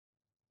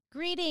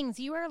Greetings.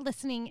 You are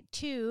listening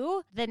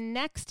to the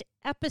next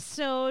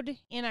episode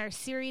in our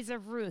series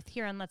of Ruth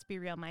here on Let's Be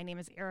Real. My name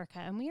is Erica,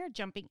 and we are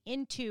jumping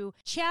into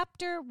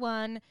chapter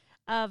 1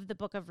 of the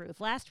book of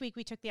Ruth. Last week,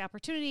 we took the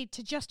opportunity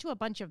to just do a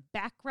bunch of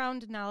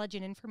background knowledge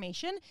and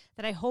information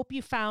that I hope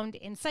you found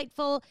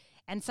insightful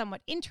and somewhat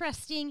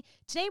interesting.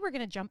 Today, we're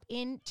going to jump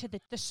into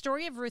the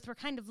story of Ruth. We're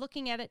kind of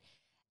looking at it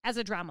as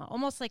a drama,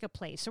 almost like a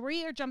play. So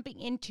we are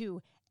jumping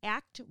into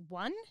Act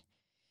 1.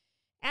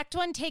 Act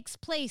 1 takes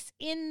place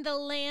in the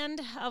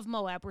land of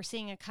Moab. We're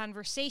seeing a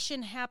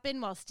conversation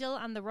happen while still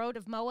on the road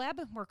of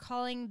Moab. We're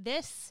calling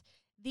this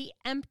the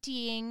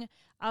emptying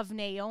of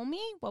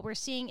Naomi. What we're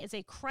seeing is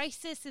a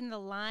crisis in the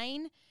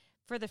line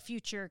for the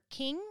future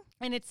king,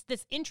 and it's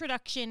this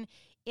introduction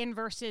in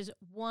verses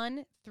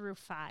 1 through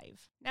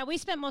 5. Now, we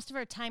spent most of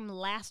our time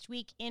last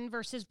week in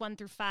verses 1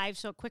 through 5,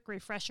 so a quick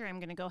refresher, I'm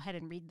going to go ahead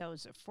and read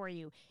those for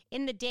you.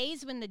 In the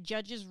days when the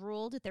judges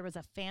ruled, there was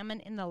a famine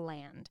in the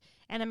land,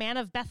 and a man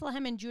of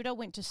Bethlehem in Judah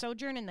went to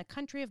sojourn in the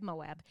country of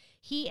Moab,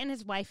 he and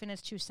his wife and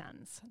his 2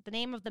 sons. The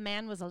name of the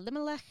man was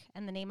Elimelech,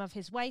 and the name of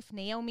his wife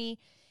Naomi,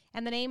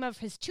 and the name of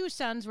his 2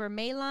 sons were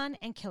Mahlon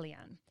and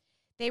Chilion.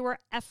 They were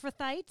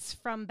Ephrathites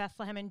from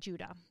Bethlehem in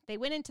Judah. They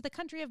went into the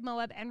country of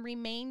Moab and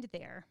remained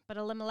there. But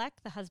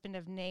Elimelech, the husband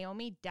of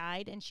Naomi,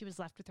 died, and she was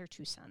left with her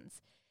 2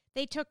 sons.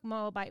 They took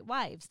Moabite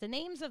wives. The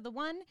names of the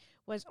one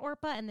was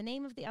Orpah, and the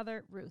name of the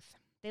other Ruth.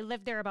 They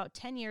lived there about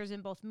 10 years,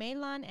 and both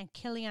Mahlon and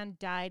Chilion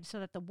died, so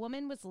that the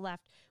woman was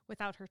left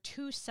without her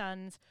 2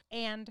 sons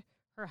and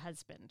her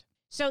husband.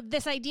 So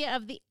this idea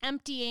of the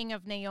emptying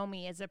of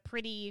Naomi is a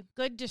pretty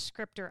good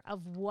descriptor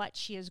of what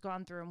she has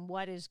gone through and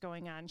what is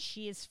going on.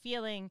 She is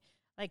feeling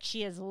like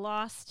she has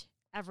lost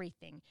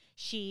everything.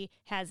 She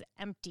has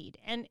emptied.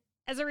 And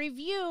as a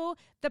review,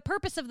 the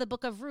purpose of the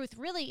book of Ruth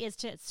really is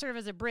to serve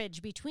as a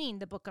bridge between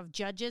the book of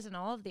Judges and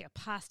all of the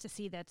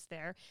apostasy that's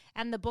there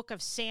and the book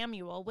of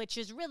Samuel, which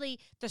is really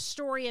the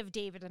story of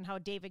David and how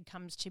David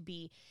comes to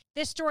be.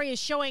 This story is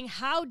showing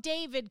how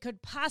David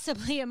could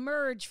possibly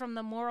emerge from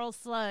the moral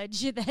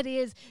sludge that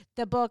is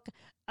the book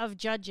of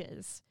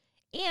Judges.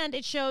 And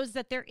it shows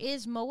that there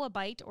is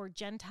Moabite or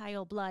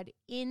Gentile blood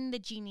in the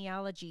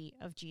genealogy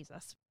of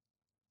Jesus.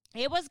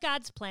 It was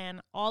God's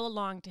plan all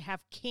along to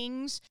have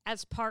kings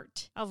as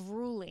part of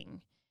ruling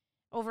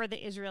over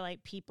the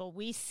Israelite people.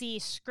 We see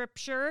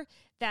scripture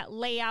that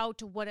lay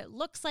out what it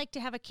looks like to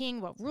have a king,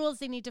 what rules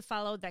they need to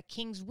follow, that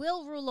kings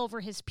will rule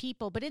over his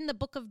people. But in the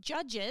book of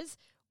Judges,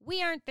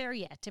 we aren't there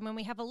yet. And when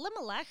we have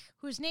Elimelech,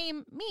 whose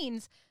name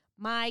means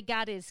my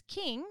God is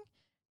king,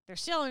 there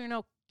still are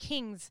no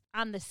kings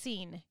on the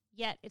scene.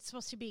 Yet it's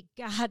supposed to be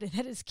God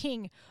that is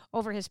king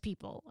over his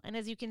people. And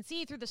as you can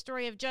see through the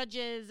story of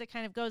Judges, it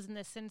kind of goes in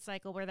this sin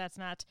cycle where that's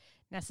not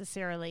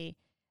necessarily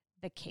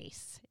the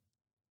case.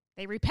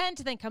 They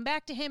repent, then come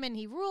back to him, and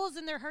he rules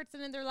in their hearts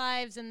and in their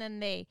lives, and then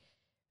they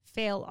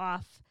fail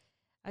off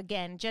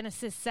again.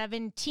 Genesis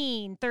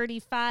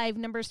 17:35,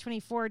 Numbers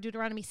 24,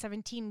 Deuteronomy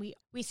 17.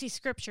 We see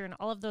scripture in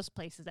all of those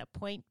places that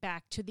point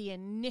back to the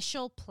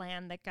initial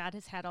plan that God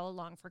has had all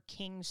along for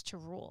kings to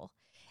rule.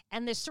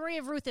 And the story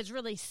of Ruth is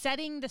really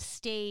setting the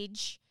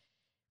stage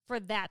for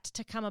that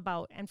to come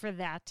about and for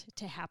that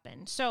to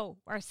happen. So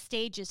our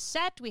stage is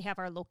set. We have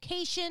our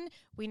location.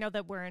 We know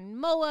that we're in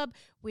Moab.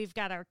 We've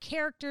got our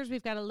characters.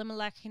 We've got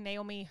Elimelech and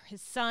Naomi,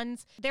 his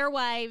sons, their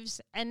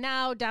wives, and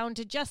now down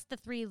to just the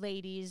 3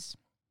 ladies.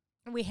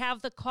 We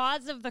have the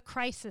cause of the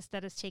crisis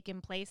that has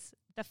taken place,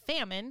 the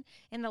famine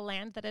in the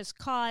land that has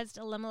caused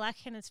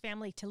Elimelech and his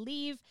family to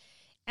leave.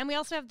 And we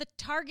also have the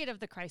target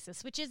of the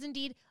crisis, which is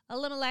indeed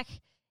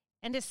Elimelech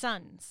and his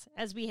sons,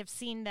 as we have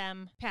seen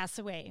them pass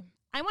away.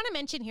 I want to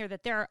mention here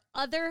that there are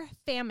other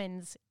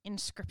famines in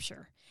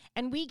Scripture,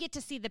 and we get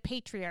to see the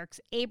patriarchs,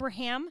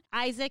 Abraham,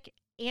 Isaac,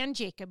 and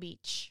Jacob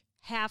each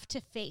have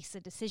to face a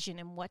decision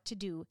in what to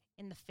do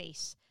in the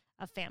face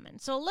of famine.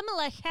 So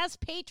Elimelech has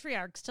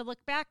patriarchs to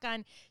look back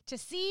on to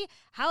see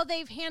how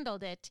they've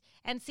handled it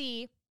and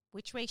see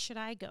which way should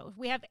I go.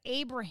 We have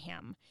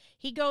Abraham.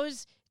 He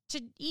goes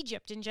to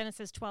Egypt in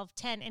Genesis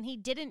 12:10, and he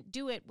didn't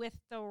do it with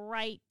the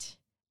right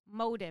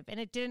motive, and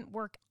it didn't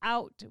work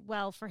out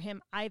well for him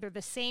either.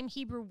 The same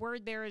Hebrew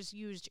word there is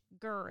used,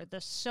 ger,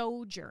 the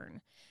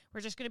sojourn.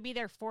 We're just going to be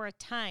there for a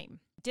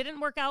time.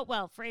 Didn't work out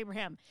well for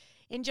Abraham.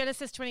 In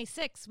Genesis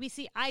 26, we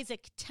see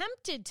Isaac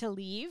tempted to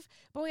leave,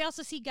 but we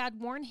also see God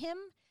warn him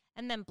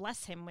and then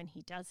bless him when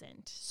he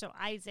doesn't. So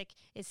Isaac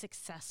is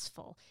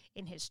successful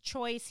in his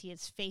choice. He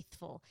is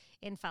faithful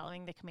in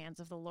following the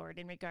commands of the Lord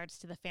in regards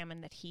to the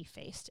famine that he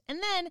faced.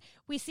 And then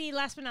we see,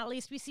 last but not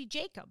least, we see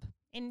Jacob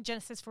in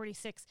Genesis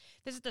 46.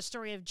 This is the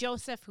story of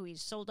Joseph, who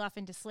he's sold off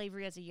into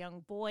slavery as a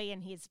young boy,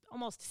 and he's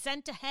almost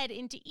sent ahead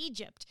into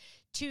Egypt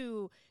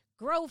to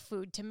grow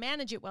food, to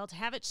manage it well, to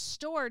have it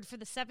stored for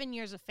the 7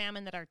 years of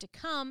famine that are to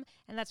come.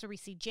 And that's where we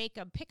see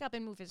Jacob pick up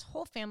and move his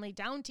whole family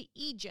down to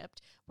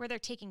Egypt, where they're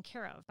taken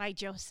care of by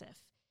Joseph.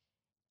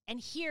 And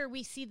here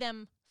we see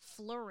them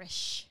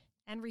flourish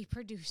and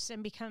reproduce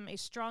and become a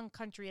strong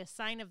country, a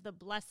sign of the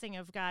blessing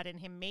of God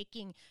and him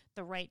making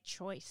the right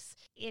choice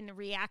in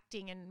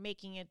reacting and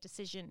making a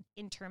decision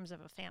in terms of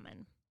a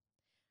famine.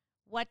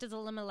 what does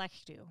Elimelech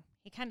do?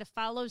 He kind of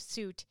follows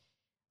suit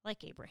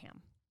like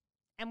Abraham.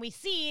 And we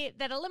see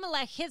that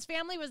Elimelech, his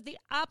family was the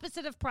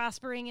opposite of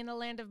prospering in the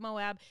land of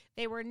Moab.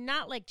 They were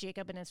not like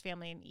Jacob and his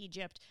family in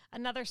Egypt.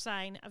 Another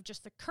sign of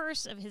just the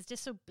curse of his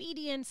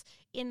disobedience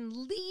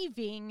in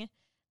leaving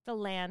the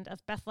land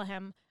of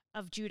Bethlehem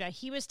of Judah.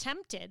 He was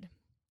tempted.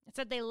 It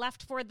said they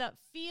left for the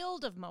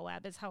field of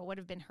Moab, is how it would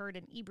have been heard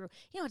in Hebrew.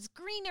 It's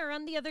greener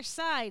on the other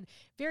side.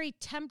 Very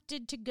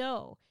tempted to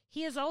go.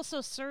 He is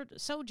also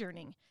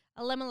sojourning.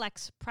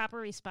 Elimelech's proper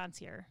response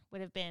here would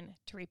have been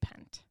to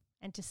repent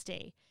and to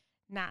stay,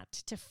 not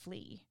to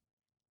flee.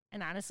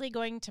 And honestly,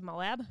 going to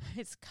Moab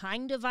is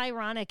kind of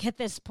ironic at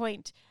this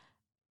point.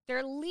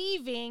 They're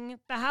leaving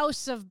the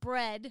house of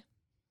bread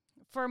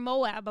for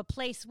Moab, a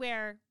place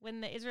where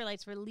when the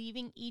Israelites were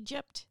leaving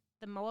Egypt,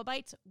 the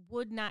Moabites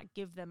would not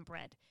give them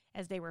bread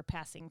as they were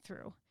passing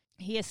through.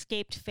 He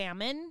escaped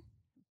famine,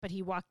 but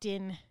he walked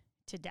in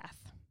to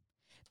death.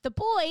 The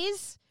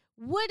boys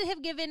would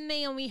have given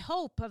Naomi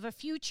hope of a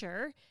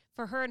future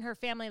for her and her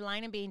family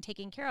line and being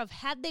taken care of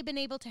had they been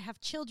able to have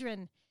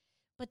children.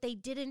 But they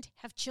didn't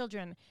have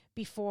children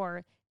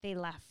before they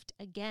left.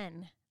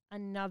 Again,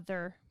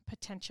 another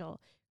potential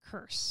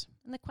curse.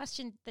 And the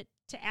question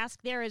to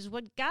ask there is,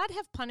 would God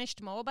have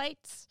punished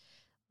Moabites?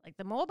 Like,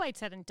 the Moabites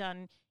hadn't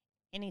done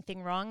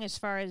anything wrong as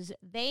far as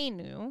they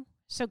knew.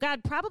 So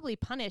God probably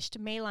punished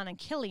Mahlon and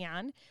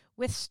Chilion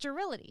with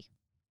sterility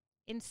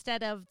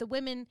instead of the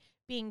women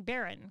being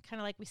barren, kind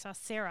of like we saw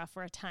Sarah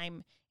for a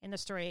time in the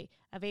story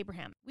of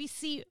Abraham. We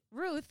see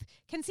Ruth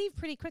conceive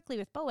pretty quickly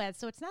with Boaz,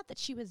 so it's not that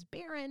she was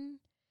barren,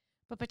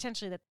 but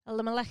potentially that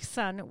Elimelech's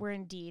son were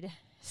indeed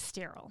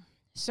sterile.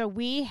 So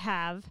we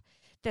have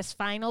this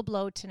final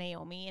blow to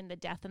Naomi in the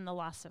death and the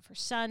loss of her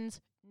sons.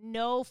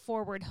 No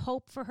forward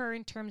hope for her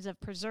in terms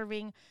of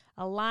preserving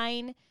a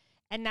line.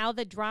 And now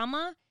the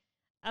drama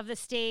of the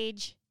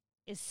stage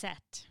is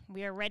set.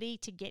 We are ready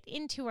to get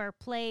into our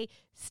play,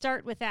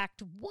 start with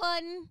Act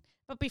 1.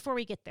 But before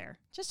we get there,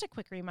 just a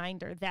quick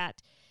reminder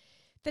that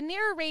the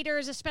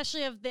narrators,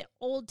 especially of the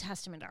Old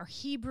Testament, our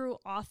Hebrew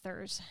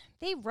authors,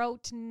 they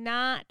wrote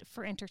not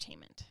for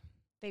entertainment.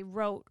 They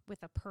wrote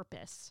with a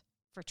purpose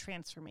for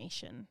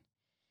transformation.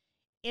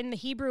 In the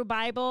Hebrew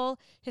Bible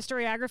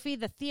historiography,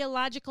 the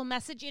theological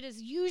message, it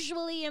is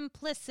usually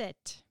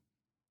implicit.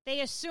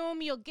 They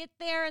assume you'll get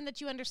there and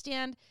that you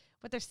understand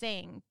what they're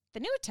saying. The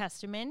New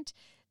Testament,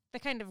 the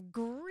kind of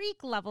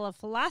Greek level of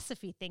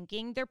philosophy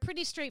thinking, they're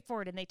pretty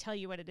straightforward and they tell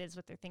you what it is,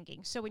 what they're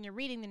thinking. So when you're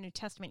reading the New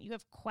Testament, you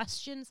have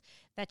questions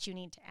that you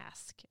need to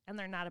ask, and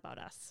they're not about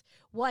us.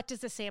 What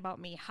does this say about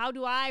me? How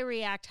do I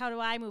react? How do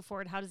I move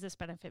forward? How does this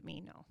benefit me?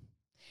 No.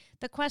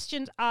 The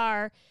questions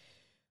are,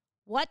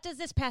 what does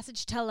this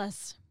passage tell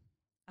us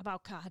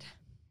about God?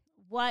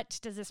 What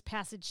does this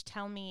passage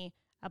tell me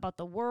about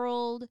the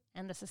world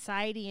and the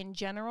society in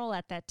general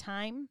at that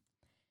time?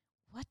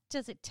 What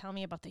does it tell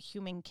me about the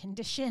human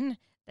condition,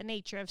 the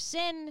nature of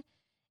sin,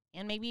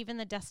 and maybe even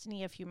the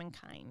destiny of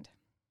humankind?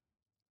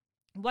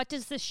 What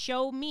does this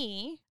show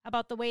me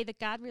about the way that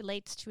God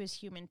relates to his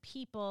human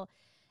people?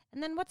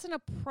 And then what's an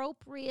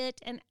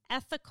appropriate and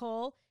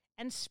ethical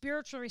and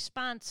spiritual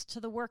response to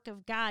the work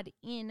of God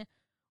in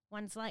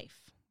one's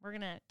life? We're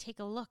going to take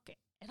a look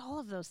at all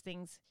of those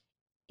things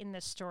in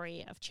the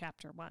story of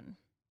chapter 1.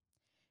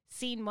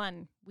 Scene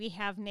 1, we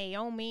have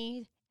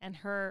Naomi and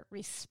her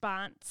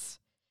response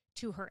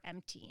to her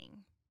emptying.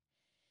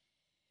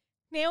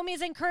 Naomi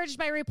is encouraged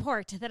by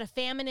report that a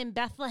famine in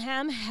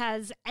Bethlehem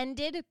has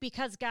ended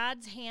because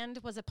God's hand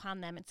was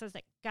upon them. It says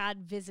that God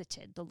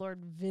visited, the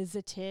Lord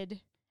visited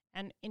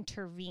and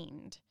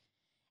intervened.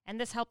 And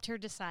this helped her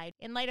decide.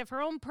 In light of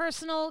her own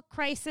personal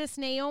crisis,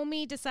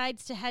 Naomi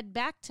decides to head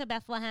back to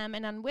Bethlehem,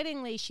 and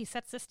unwittingly she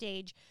sets the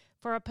stage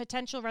for a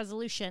potential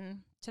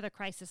resolution to the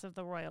crisis of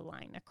the royal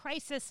line, a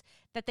crisis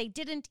that they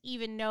didn't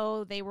even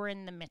know they were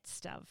in the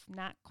midst of,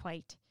 not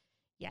quite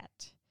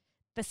yet.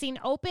 The scene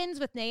opens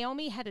with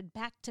Naomi headed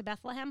back to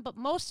Bethlehem, but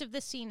most of the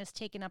scene is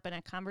taken up in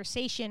a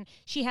conversation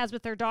she has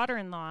with her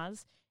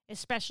daughter-in-laws,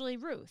 especially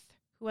Ruth,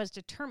 who was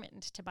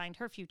determined to bind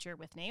her future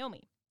with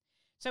Naomi.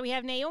 So we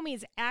have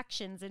Naomi's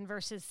actions in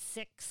verses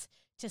 6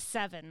 to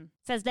 7.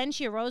 It says, "Then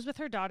she arose with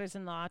her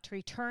daughters-in-law to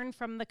return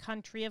from the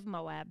country of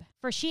Moab.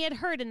 For she had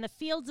heard in the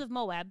fields of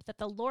Moab that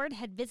the Lord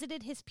had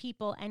visited his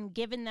people and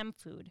given them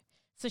food.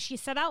 So she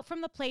set out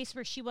from the place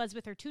where she was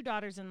with her 2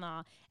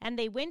 daughters-in-law, and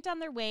they went on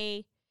their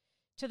way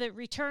to the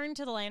return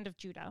to the land of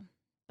Judah.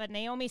 But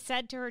Naomi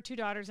said to her 2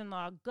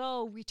 daughters-in-law,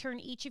 'Go, return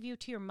each of you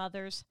to your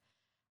mother's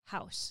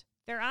house.'"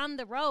 They're on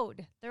the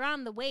road. They're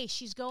on the way.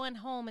 She's going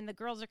home, and the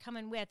girls are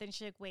coming with. And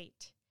she's like,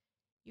 "Wait,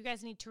 you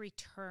guys need to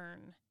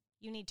return.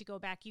 You need to go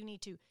back. You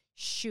need to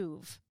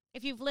shuv."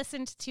 If you've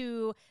listened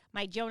to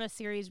my Jonah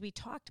series, we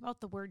talked about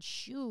the word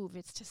shuv.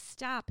 It's to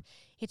stop.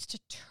 It's to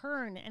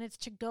turn, and it's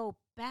to go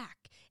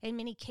back. In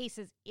many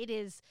cases, it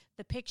is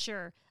the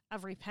picture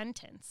of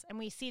repentance. And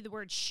we see the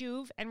word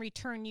shuv and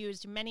return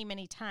used many,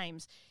 many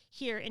times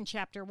here in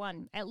chapter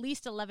 1, at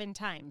least 11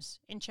 times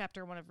in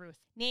chapter 1 of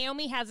Ruth.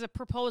 Naomi has a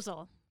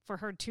proposal for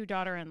her two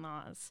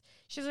daughter-in-laws.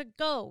 She said,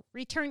 "Go,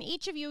 return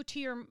each of you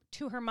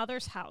to her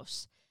mother's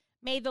house.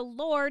 May the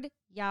Lord,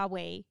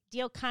 Yahweh,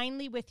 deal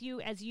kindly with you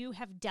as you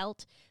have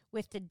dealt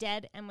with the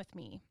dead and with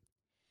me.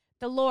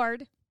 The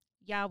Lord,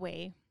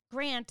 Yahweh,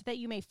 grant that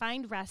you may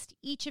find rest,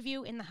 each of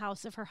you in the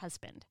house of her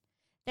husband."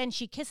 Then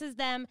she kisses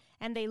them,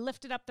 and they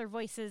lifted up their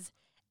voices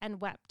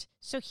and wept.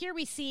 So here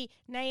we see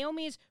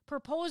Naomi's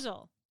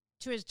proposal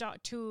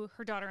to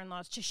her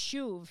daughter-in-laws, to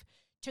Shuv,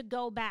 to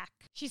go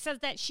back. She says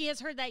that she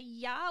has heard that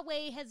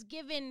Yahweh has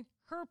given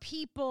her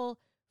people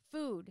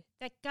food,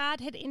 that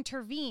God had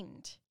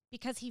intervened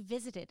because he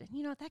visited.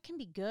 And that can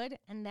be good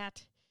and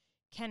that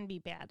can be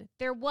bad.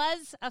 There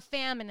was a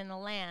famine in the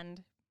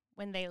land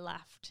when they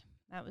left.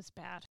 That was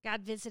bad.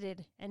 God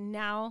visited, and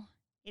now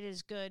it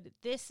is good.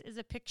 This is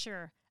a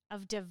picture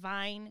of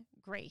divine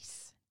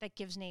grace that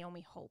gives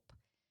Naomi hope.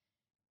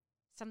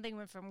 Something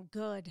went from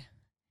good,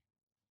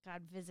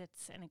 God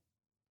visits, and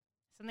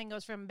something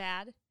goes from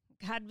bad,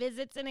 God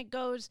visits, and it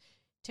goes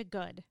to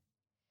good.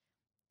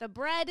 The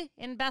bread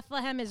in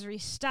Bethlehem is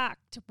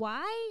restocked.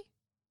 Why?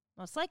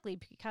 Most likely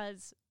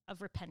because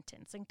of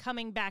repentance and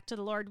coming back to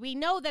the Lord. We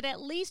know that at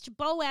least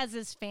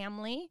Boaz's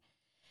family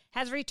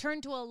has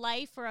returned to a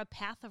life or a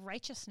path of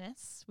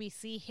righteousness. We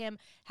see him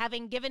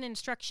having given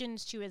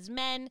instructions to his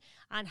men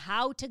on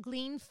how to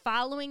glean,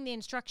 following the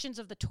instructions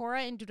of the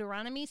Torah in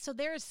Deuteronomy. So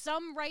there is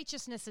some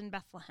righteousness in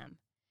Bethlehem.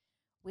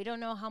 We don't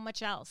know how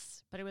much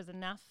else, but it was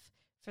enough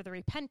for the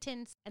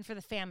repentance and for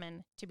the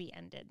famine to be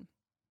ended.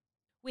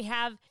 We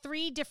have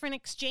 3 different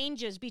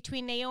exchanges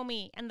between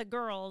Naomi and the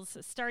girls,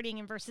 starting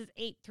in verses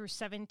 8 through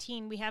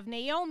 17. We have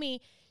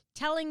Naomi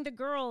telling the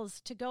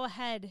girls to go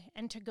ahead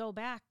and to go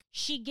back.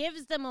 She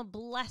gives them a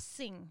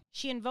blessing.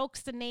 She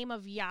invokes the name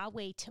of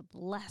Yahweh to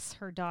bless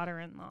her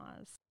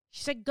daughter-in-laws.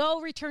 She said,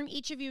 "Go, return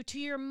each of you to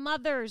your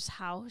mother's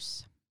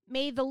house.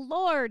 May the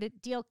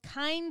Lord deal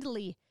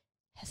kindly,"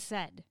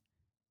 Hesed.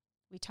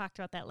 We talked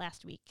about that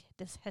last week,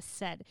 this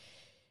Hesed.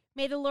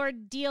 "May the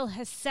Lord deal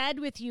Hesed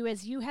with you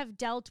as you have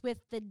dealt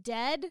with the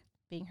dead,"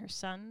 being her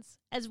sons,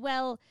 "as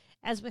well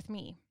as with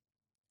me.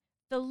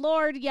 The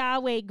Lord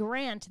Yahweh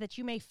grant that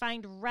you may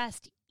find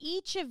rest,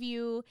 each of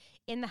you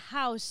in the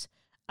house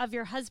of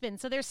your husband."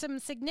 So there's some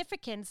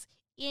significance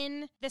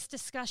in this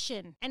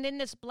discussion and in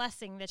this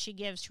blessing that she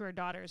gives to her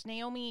daughters.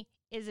 Naomi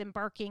is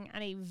embarking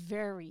on a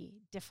very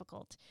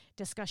difficult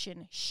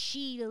discussion.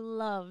 She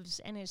loves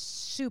and is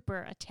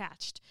super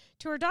attached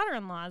to her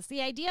daughter-in-laws.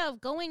 The idea of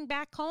going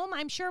back home,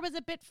 I'm sure, was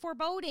a bit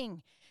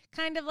foreboding.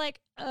 Kind of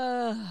like,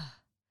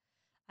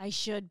 I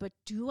should, but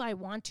do I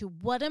want to?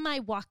 What am I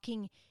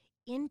walking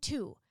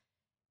into?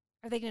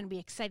 Are they going to be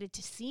excited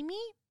to see me?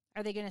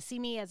 Are they going to see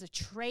me as a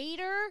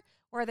traitor?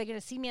 Or are they going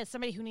to see me as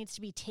somebody who needs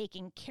to be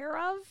taken care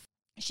of?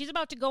 She's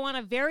about to go on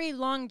a very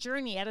long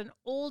journey at an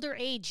older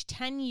age,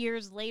 10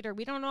 years later.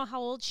 We don't know how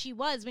old she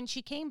was when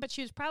she came, but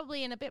she was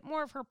probably in a bit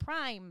more of her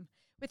prime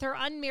with her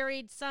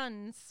unmarried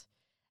sons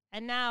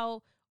and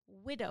now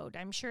widowed.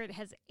 I'm sure it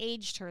has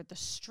aged her, the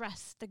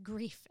stress, the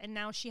grief, and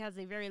now she has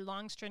a very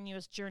long,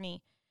 strenuous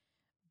journey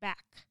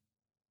back.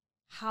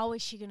 How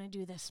is she going to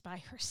do this by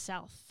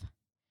herself?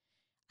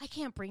 I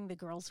can't bring the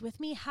girls with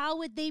me. How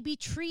would they be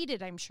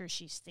treated? I'm sure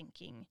she's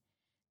thinking.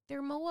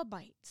 They're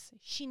Moabites.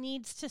 She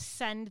needs to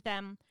send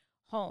them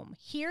home.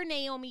 Here,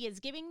 Naomi is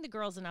giving the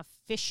girls an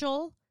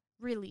official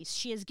release.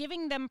 She is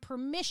giving them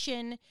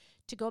permission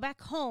to go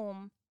back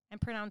home and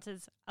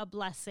pronounces a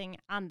blessing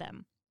on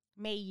them.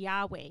 May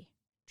Yahweh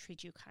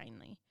treat you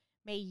kindly.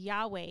 May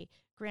Yahweh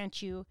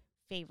grant you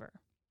favor.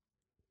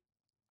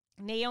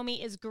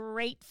 Naomi is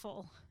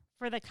grateful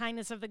for the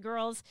kindness of the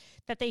girls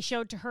that they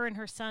showed to her and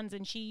her sons,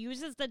 and she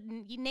uses the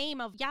name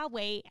of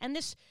Yahweh, and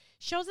this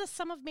shows us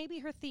some of maybe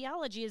her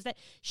theology, is that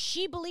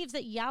she believes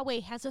that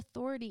Yahweh has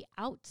authority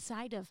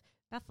outside of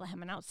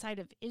Bethlehem and outside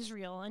of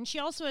Israel, and she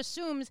also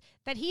assumes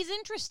that he's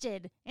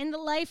interested in the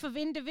life of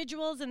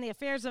individuals and the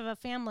affairs of a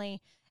family,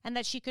 and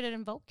that she could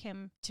invoke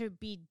him to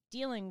be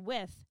dealing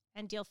with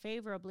and deal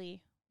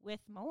favorably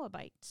with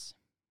Moabites.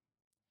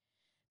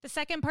 The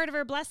second part of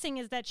her blessing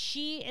is that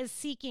she is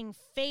seeking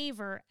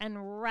favor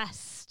and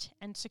rest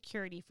and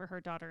security for her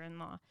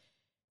daughter-in-law,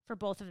 for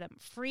both of them,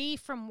 free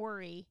from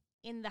worry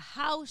in the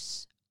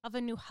house of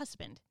a new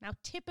husband. Now,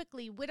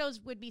 typically,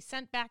 widows would be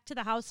sent back to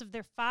the house of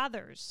their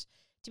fathers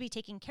to be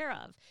taken care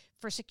of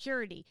for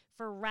security,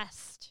 for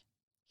rest.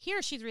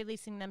 Here, she's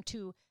releasing them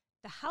to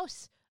the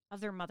house of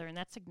their mother, and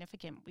that's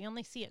significant. We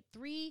only see it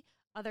 3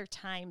 other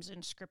times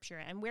in Scripture,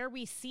 and where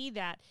we see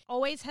that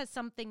always has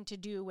something to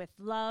do with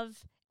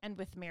love and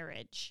with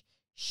marriage.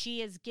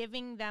 She is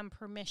giving them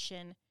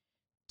permission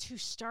to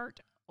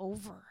start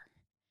over,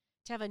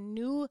 to have a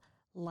new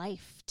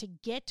life, to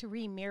get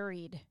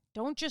remarried.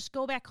 Don't just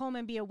go back home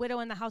and be a widow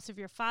in the house of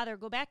your father.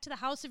 Go back to the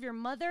house of your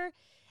mother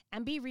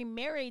and be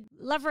remarried.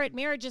 Levirate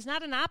marriage is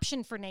not an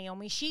option for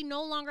Naomi. She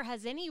no longer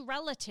has any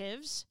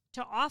relatives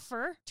to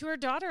offer to her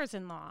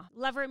daughters-in-law.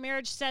 Levirate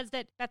marriage says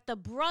that the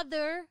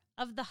brother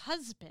of the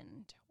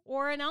husband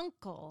or an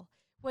uncle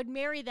would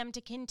marry them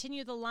to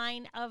continue the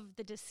line of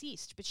the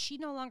deceased, but she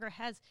no longer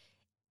has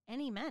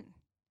any men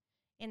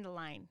in the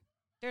line.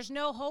 There's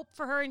no hope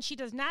for her, and she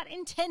does not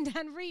intend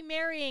on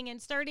remarrying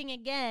and starting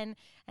again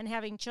and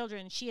having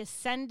children. She is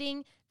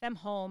sending them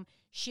home.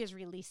 She is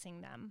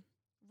releasing them.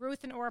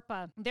 Ruth and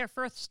Orpah, their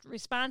first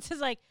response is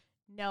like,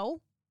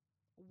 no,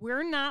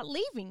 we're not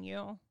leaving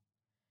you.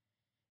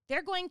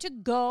 They're going to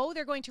go.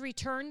 They're going to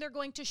return. They're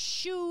going to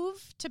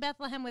shuv to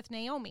Bethlehem with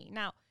Naomi.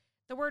 Now,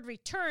 the word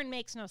return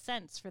makes no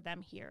sense for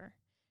them here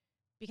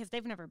because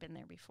they've never been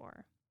there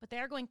before. But they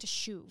are going to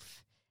shuv.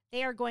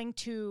 They are going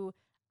to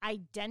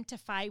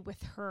identify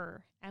with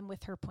her and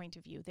with her point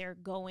of view. They're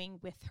going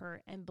with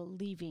her and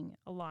believing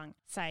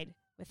alongside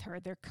with her.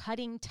 They're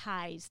cutting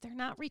ties. They're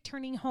not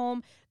returning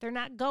home. They're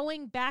not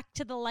going back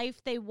to the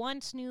life they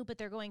once knew, but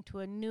they're going to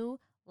a new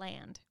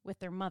land with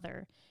their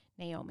mother,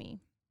 Naomi.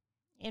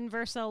 In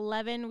verse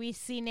 11, we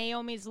see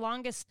Naomi's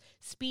longest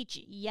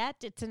speech yet.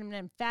 It's an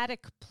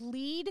emphatic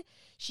plead.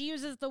 She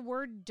uses the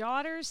word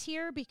daughters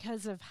here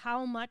because of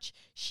how much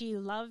she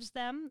loves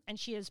them, and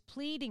she is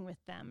pleading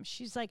with them.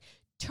 She's like,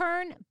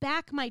 turn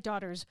back, my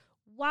daughters.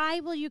 Why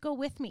will you go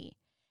with me?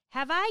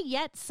 Have I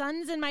yet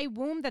sons in my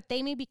womb that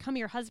they may become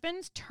your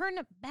husbands? Turn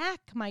back,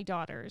 my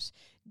daughters.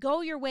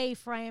 Go your way,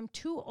 for I am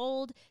too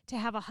old to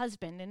have a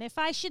husband. And if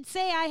I should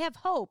say I have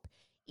hope,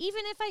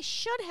 even if I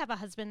should have a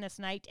husband this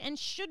night and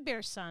should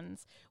bear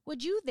sons,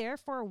 would you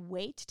therefore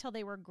wait till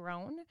they were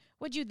grown?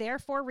 Would you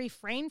therefore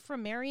refrain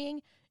from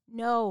marrying?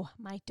 No,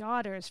 my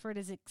daughters, for it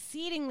is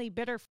exceedingly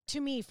bitter to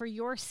me for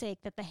your sake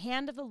that the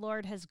hand of the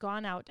Lord has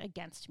gone out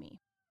against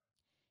me.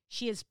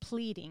 She is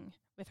pleading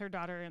with her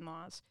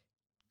daughter-in-laws.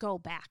 Go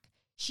back.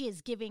 She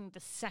is giving the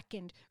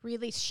second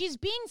release. She's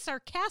being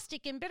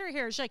sarcastic and bitter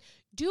here. She's like,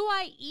 do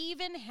I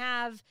even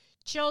have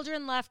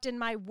children left in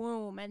my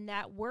womb? And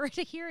that word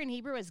here in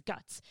Hebrew is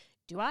guts.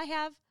 Do I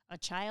have a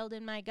child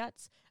in my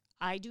guts?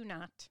 I do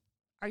not.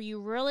 Are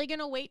you really going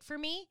to wait for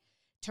me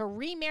to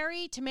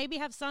remarry, to maybe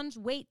have sons?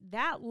 Wait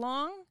that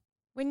long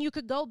when you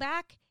could go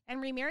back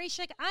and remarry? She's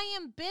like, I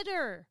am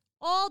bitter.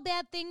 All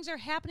bad things are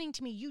happening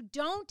to me. You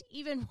don't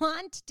even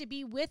want to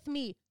be with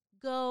me.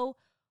 Go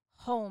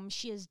home.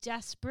 She is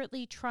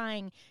desperately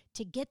trying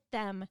to get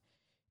them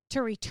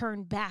to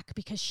return back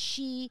because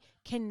she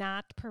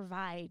cannot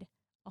provide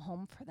a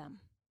home for them.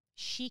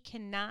 She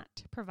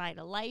cannot provide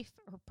a life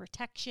or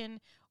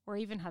protection or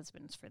even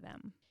husbands for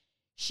them.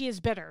 She is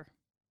bitter.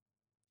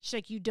 She's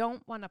like, you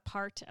don't want a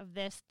part of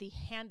this. The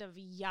hand of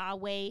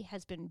Yahweh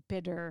has been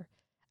bitter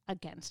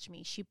against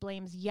me. She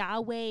blames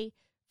Yahweh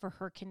for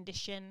her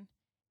condition.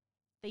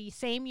 The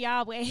same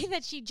Yahweh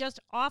that she just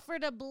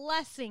offered a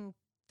blessing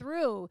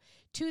through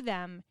to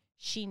them,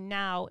 she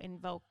now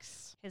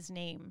invokes his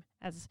name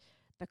as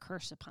the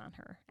curse upon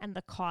her and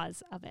the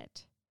cause of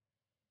it.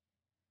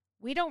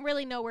 We don't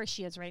really know where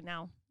she is right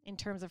now in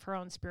terms of her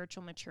own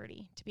spiritual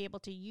maturity, to be able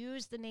to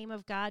use the name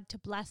of God to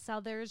bless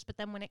others, but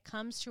then when it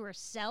comes to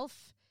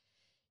herself,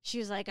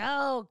 she's like,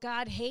 oh,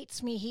 God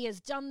hates me. He has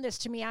done this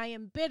to me. I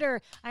am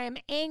bitter. I am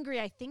angry.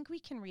 I think we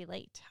can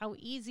relate. How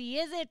easy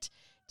is it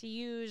to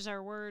use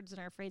our words and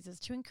our phrases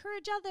to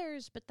encourage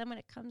others? But then when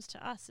it comes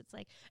to us, it's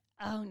like,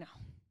 oh no,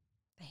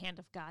 the hand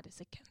of God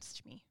is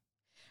against me.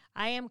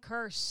 I am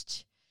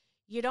cursed.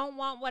 You don't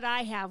want what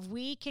I have.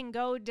 We can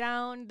go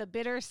down the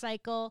bitter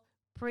cycle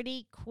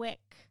pretty quick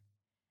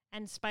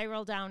and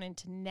spiral down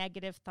into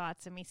negative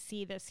thoughts. And we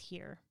see this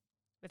here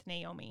with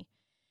Naomi.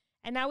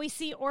 And now we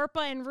see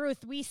Orpah and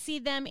Ruth. We see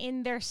them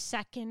in their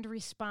second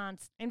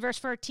response. In verse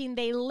 14,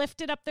 they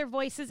lifted up their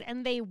voices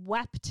and they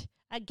wept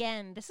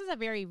again. This is a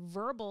very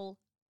verbal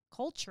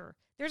culture.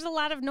 There's a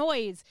lot of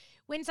noise.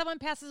 When someone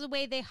passes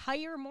away, they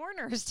hire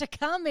mourners to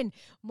come and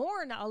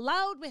mourn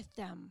aloud with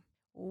them.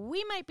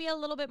 We might be a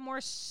little bit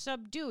more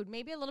subdued,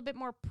 maybe a little bit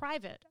more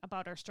private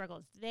about our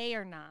struggles. They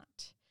are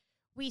not.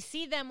 We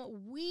see them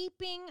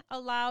weeping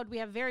aloud. We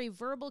have very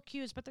verbal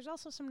cues, but there's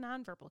also some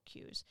nonverbal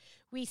cues.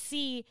 We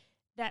see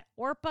that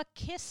Orpah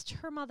kissed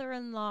her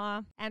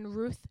mother-in-law and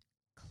Ruth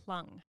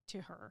clung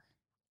to her.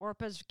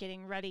 Orpah's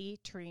getting ready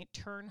to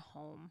return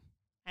home,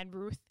 and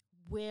Ruth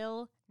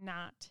will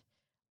not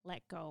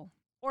let go.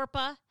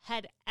 Orpah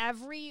had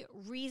every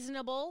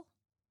reasonable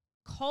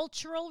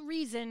cultural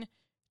reason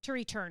to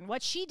return.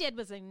 What she did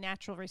was a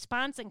natural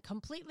response and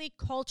completely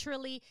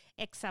culturally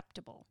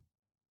acceptable.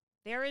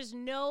 There is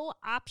no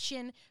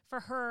option for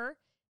her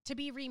to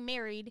be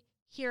remarried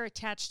here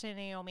attached to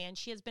Naomi, and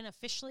she has been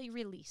officially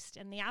released.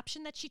 And the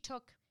option that she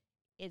took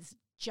is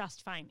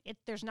just fine.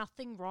 There's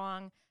nothing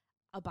wrong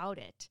about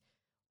it.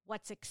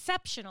 What's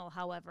exceptional,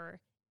 however,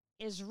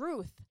 is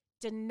Ruth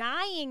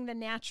denying the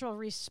natural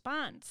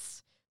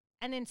response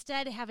and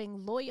instead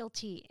having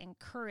loyalty and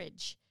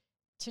courage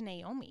to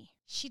Naomi.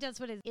 She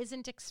does what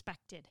isn't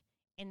expected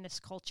in this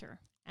culture,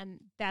 and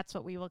that's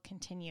what we will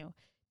continue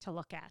to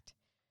look at.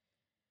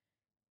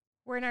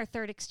 We're in our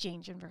third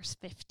exchange in verse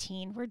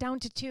 15. We're down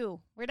to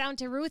two. We're down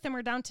to Ruth and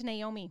we're down to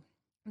Naomi.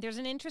 There's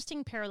an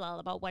interesting parallel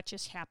about what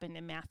just happened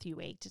in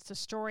Matthew 8. It's a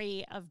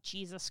story of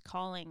Jesus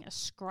calling a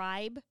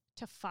scribe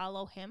to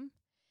follow him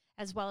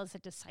as well as a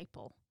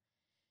disciple.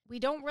 We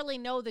don't really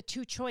know the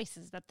two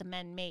choices that the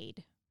men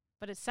made,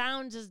 but it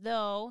sounds as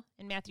though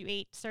in Matthew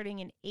 8, starting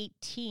in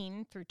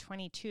 18 through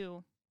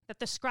 22, that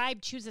the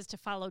scribe chooses to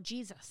follow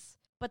Jesus.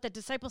 But the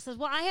disciple says,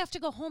 well, I have to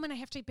go home and I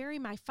have to bury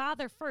my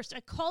father first.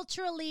 A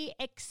culturally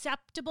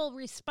acceptable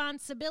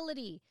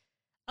responsibility.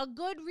 A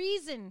good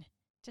reason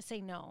to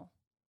say no.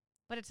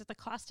 But it's at the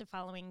cost of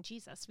following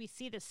Jesus. We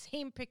see the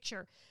same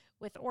picture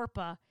with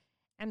Orpah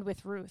and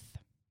with Ruth.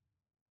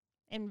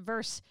 In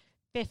verse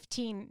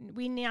 15,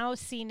 we now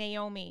see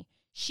Naomi.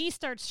 She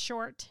starts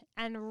short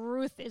and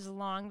Ruth is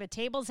long. The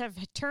tables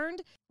have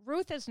turned.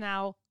 Ruth is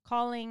now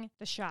calling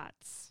the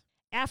shots.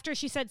 After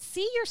she said,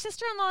 see, your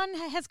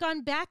sister-in-law has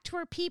gone back to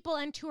her people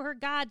and to her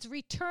gods.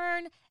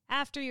 Return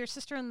after your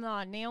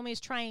sister-in-law. Naomi is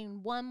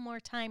trying one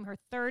more time, her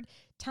third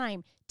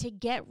time, to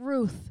get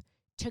Ruth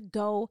to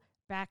go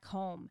back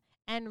home.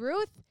 And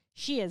Ruth,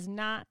 she is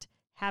not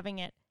having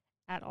it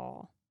at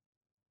all.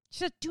 She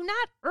said, do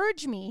not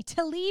urge me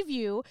to leave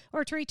you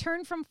or to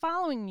return from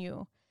following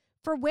you.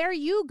 For where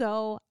you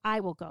go, I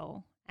will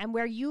go. And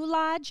where you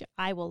lodge,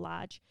 I will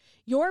lodge.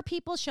 Your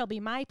people shall be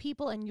my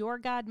people, and your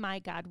God my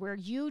God. Where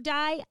you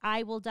die,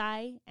 I will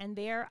die, and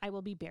there I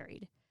will be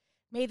buried.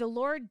 May the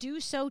Lord do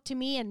so to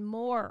me, and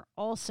more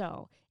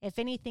also, if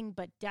anything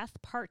but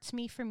death parts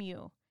me from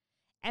you.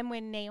 And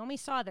when Naomi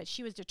saw that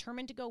she was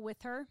determined to go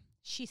with her,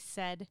 she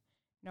said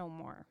no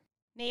more.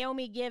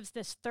 Naomi gives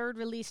this third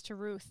release to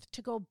Ruth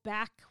to go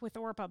back with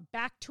Orpah,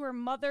 back to her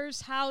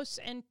mother's house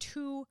and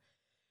to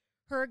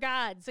her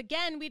gods.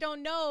 Again, we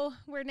don't know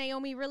where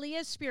Naomi really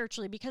is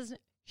spiritually because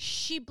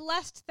she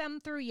blessed them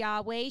through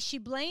Yahweh. She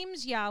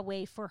blames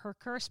Yahweh for her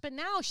curse, but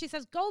now she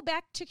says, go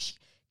back to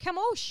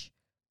Chemosh.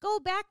 Go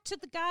back to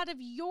the God of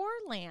your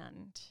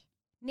land.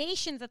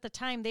 Nations at the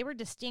time, they were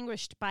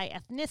distinguished by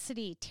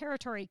ethnicity,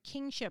 territory,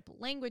 kingship,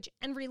 language,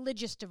 and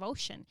religious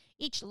devotion.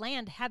 Each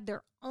land had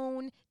their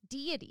own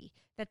deity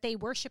that they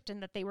worshipped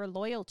and that they were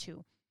loyal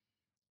to.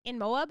 In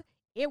Moab,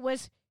 it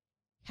was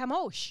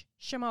Chemosh,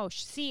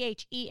 Chemosh,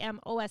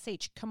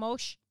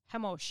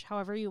 Chemosh,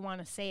 however you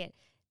want to say it.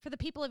 For the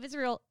people of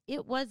Israel,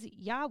 it was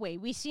Yahweh.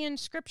 We see in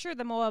Scripture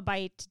the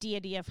Moabite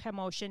deity of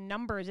Chemosh in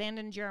Numbers and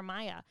in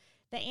Jeremiah.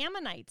 The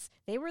Ammonites,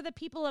 they were the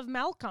people of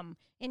Malcolm.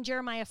 In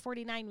Jeremiah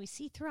 49, we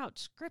see throughout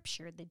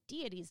Scripture the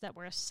deities that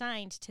were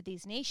assigned to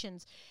these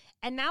nations.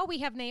 And now we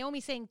have Naomi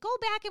saying, go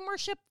back and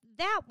worship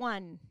that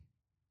one.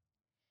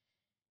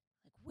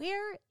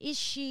 Where is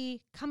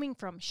she coming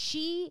from?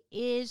 She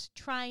is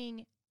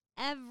trying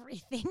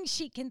everything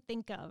she can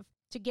think of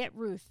to get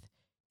Ruth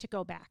to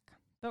go back.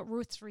 But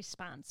Ruth's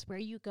response, where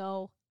you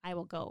go, I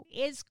will go,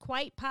 is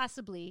quite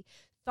possibly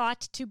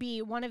thought to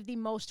be one of the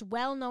most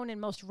well-known and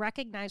most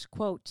recognized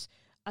quotes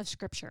of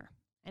Scripture.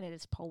 And it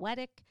is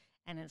poetic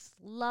and it's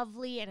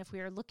lovely. And if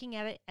we are looking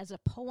at it as a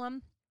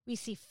poem, we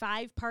see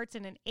 5 parts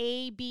in an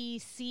A, B,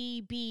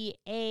 C, B,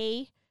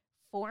 A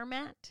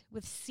format,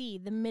 with C,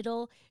 the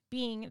middle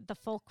being the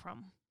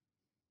fulcrum.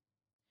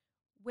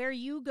 Where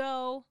you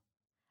go,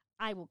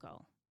 I will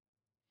go.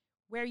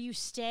 Where you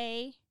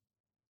stay,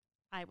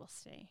 I will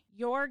stay.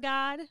 Your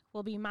God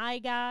will be my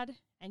God,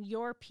 and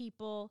your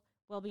people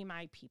will be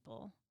my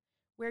people.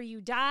 Where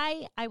you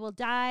die, I will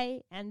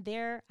die, and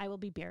there I will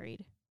be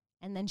buried.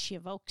 And then she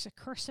evokes a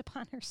curse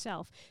upon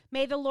herself.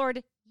 May the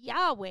Lord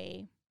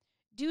Yahweh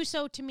do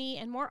so to me,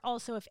 and more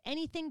also, if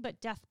anything but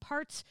death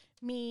parts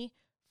me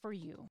for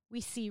you.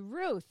 We see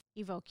Ruth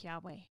evoke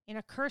Yahweh in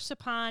a curse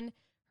upon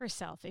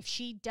herself. If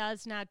she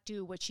does not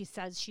do what she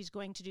says she's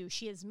going to do,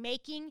 she is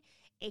making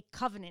a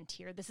covenant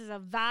here. This is a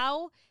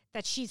vow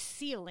that she's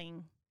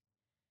sealing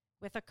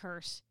with a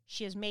curse.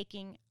 She is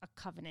making a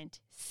covenant.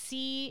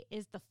 C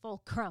is the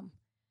fulcrum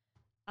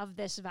of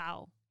this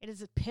vow. It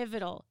is a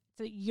pivotal.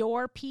 So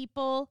your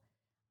people,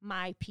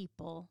 my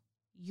people,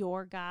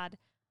 your God,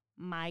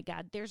 my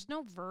God. There's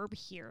no verb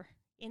here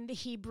in the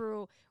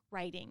Hebrew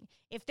writing.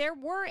 If there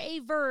were a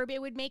verb,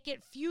 it would make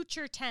it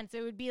future tense.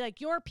 It would be like,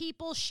 your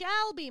people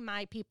shall be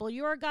my people.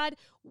 Your God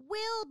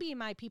will be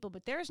my people.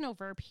 But there's no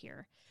verb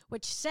here,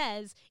 which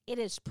says it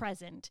is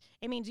present.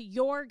 It means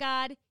your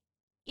God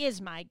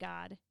is my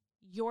God.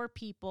 Your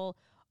people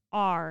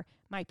are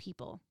my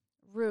people.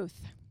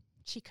 Ruth,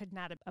 she could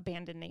not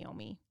abandon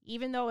Naomi.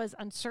 Even though it was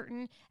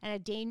uncertain and a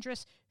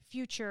dangerous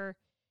future,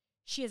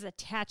 she is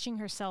attaching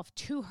herself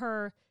to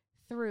her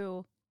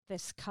through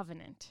this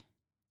covenant.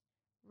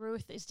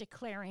 Ruth is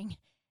declaring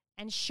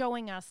and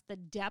showing us the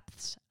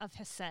depths of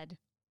Hesed.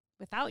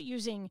 Without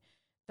using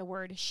the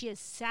word, she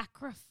is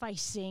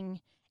sacrificing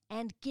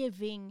and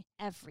giving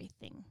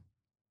everything.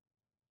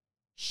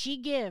 She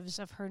gives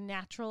of her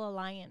natural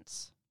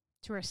alliance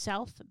to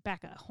herself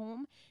back at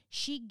home.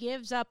 She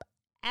gives up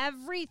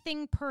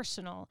everything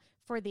personal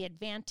for the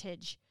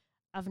advantage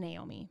of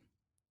Naomi.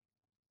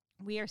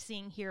 We are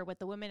seeing here what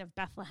the women of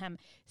Bethlehem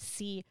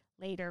see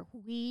later.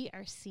 We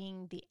are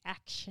seeing the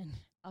action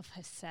of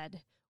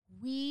Hesed.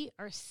 We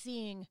are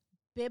seeing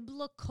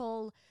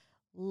biblical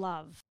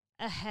love.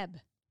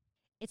 Aheb.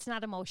 It's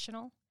not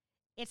emotional.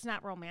 It's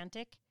not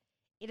romantic.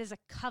 It is a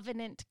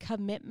covenant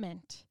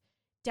commitment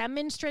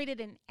demonstrated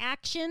in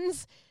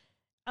actions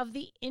of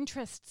the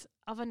interests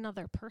of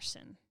another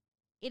person.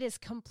 It is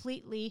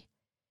completely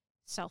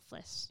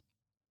selfless,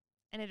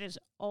 and it is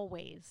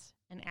always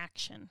an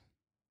action.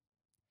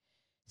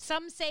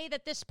 Some say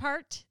that this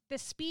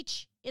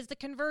speech, is the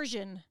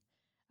conversion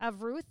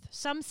of Ruth.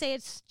 Some say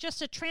it's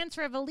just a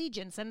transfer of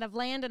allegiance and of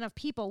land and of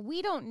people.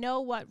 We don't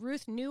know what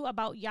Ruth knew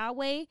about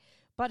Yahweh,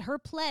 but her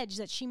pledge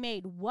that she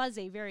made was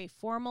a very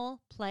formal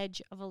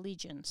pledge of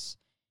allegiance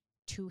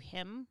to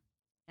him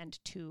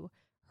and to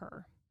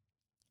her.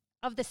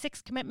 Of the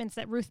 6 commitments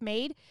that Ruth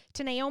made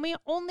to Naomi,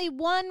 only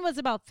one was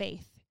about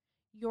faith.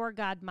 Your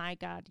God, my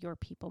God, your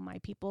people, my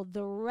people.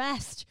 The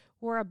rest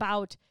were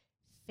about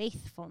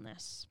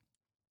faithfulness.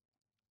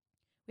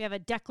 We have a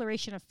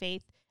declaration of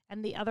faith,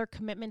 and the other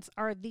commitments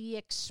are the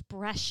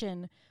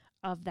expression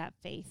of that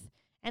faith.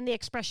 And the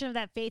expression of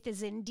that faith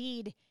is in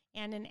deed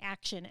and in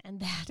action, and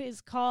that is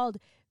called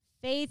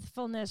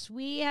faithfulness.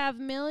 We have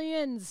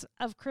millions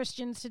of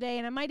Christians today,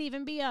 and it might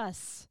even be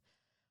us,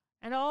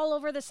 and all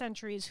over the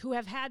centuries who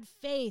have had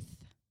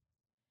faith,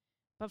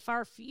 but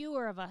far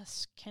fewer of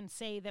us can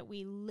say that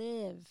we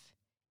live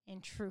in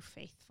true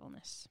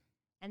faithfulness.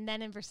 And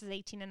then in verses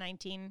 18 and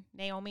 19,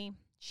 Naomi,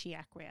 she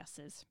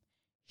acquiesces.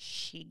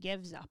 She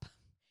gives up.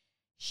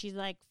 She's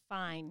like,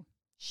 fine.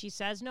 She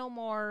says no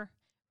more.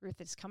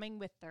 Ruth is coming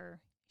with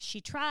her.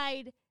 She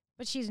tried,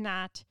 but she's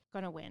not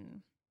going to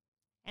win.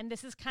 And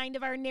this is kind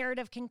of our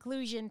narrative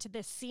conclusion to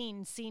this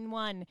scene, scene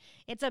 1.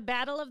 It's a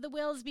battle of the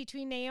wills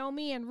between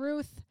Naomi and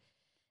Ruth,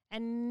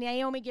 and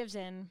Naomi gives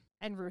in,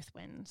 and Ruth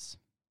wins.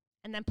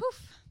 And then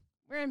poof,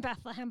 we're in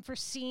Bethlehem for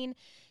scene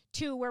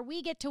 2, where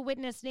we get to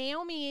witness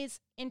Naomi's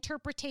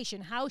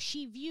interpretation, how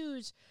she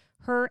views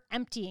her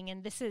emptying.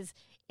 And this is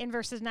in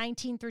verses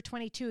 19 through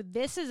 22.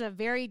 This is a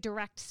very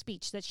direct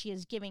speech that she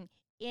is giving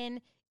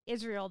in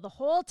Israel. The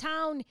whole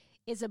town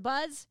is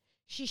abuzz.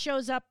 She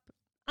shows up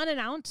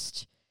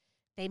unannounced.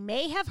 They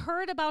may have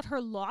heard about her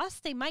loss.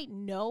 They might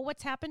know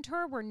what's happened to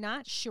her. We're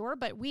not sure,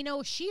 but we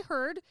know she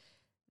heard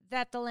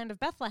that the land of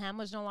Bethlehem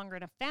was no longer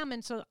in a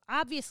famine. So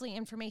obviously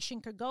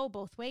information could go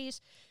both ways.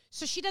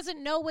 So she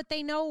doesn't know what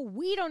they know.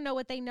 We don't know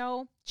what they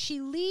know. She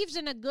leaves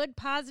in a good,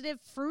 positive,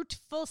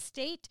 fruitful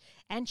state,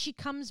 and she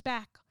comes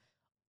back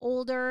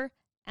older,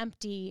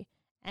 empty,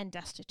 and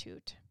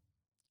destitute.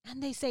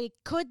 And they say,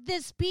 could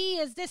this be?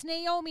 Is this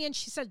Naomi? And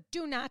she said,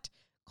 do not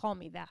call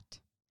me that.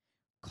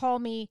 Call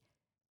me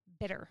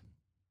bitter.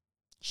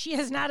 She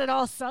is not at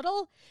all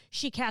subtle.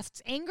 She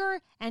casts anger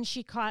and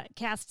she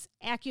casts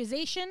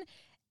accusation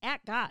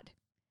at God.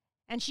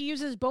 And she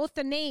uses both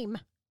the name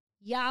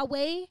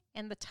Yahweh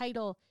and the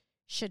title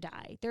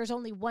Shaddai. There's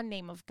only one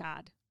name of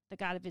God, the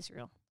God of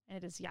Israel, and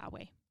it is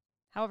Yahweh.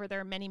 However, there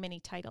are many, many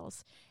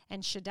titles,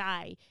 and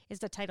Shaddai is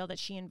the title that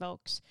she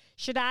invokes.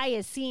 Shaddai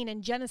is seen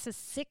in Genesis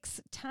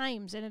 6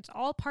 times, and it's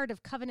all part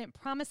of covenant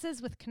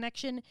promises with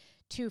connection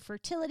to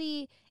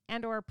fertility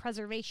and or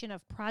preservation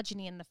of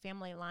progeny in the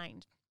family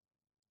line.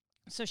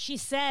 So she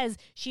says,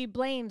 she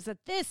blames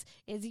that this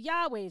is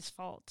Yahweh's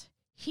fault.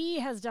 He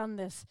has done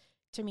this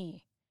to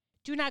me.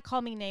 Do not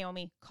call me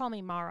Naomi, call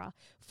me Mara,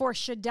 for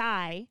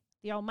Shaddai,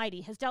 the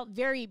Almighty, has dealt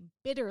very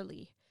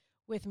bitterly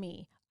with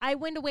me. I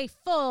went away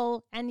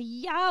full, and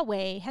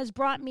Yahweh has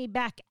brought me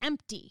back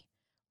empty.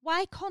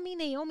 Why call me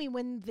Naomi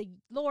when the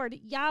Lord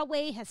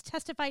Yahweh has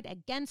testified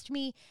against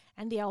me,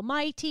 and the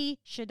Almighty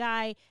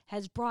Shaddai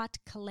has brought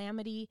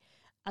calamity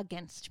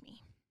against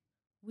me?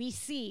 We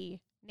see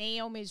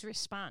Naomi's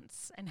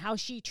response and how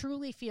she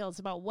truly feels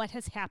about what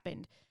has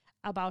happened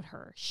about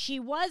her. She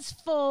was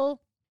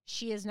full.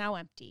 She is now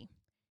empty.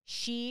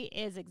 She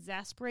is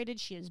exasperated.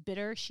 She is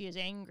bitter. She is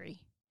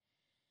angry.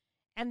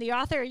 And the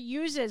author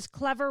uses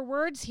clever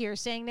words here,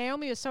 saying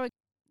Naomi was so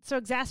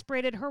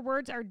exasperated. Her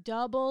words are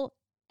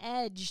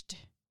double-edged.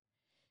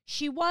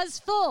 She was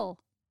full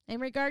in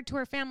regard to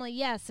her family,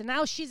 yes, and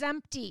now she's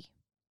empty.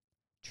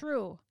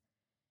 True.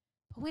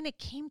 But when it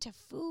came to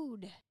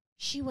food,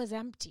 she was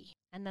empty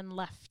and then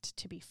left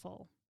to be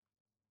full.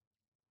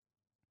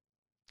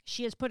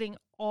 She is putting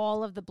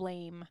all of the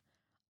blame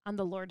on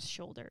the Lord's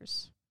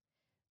shoulders.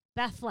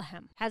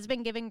 Bethlehem has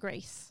been given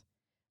grace,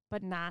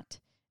 but not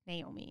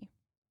Naomi.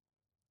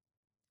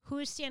 Who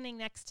is standing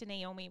next to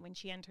Naomi when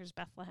she enters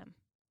Bethlehem?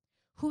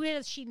 Who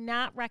does she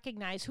not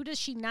recognize? Who does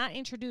she not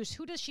introduce?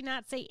 Who does she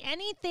not say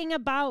anything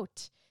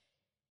about?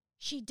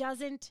 She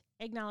doesn't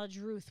acknowledge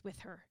Ruth with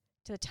her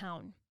to the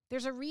town.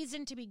 There's a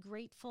reason to be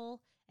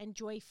grateful and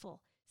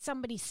joyful.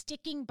 Somebody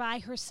sticking by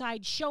her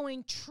side,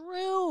 showing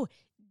true,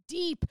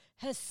 deep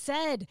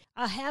hesed,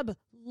 aheb,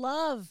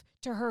 love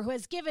to her, who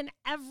has given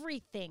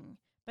everything.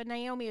 But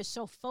Naomi is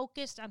so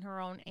focused on her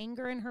own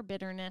anger and her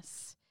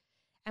bitterness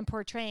and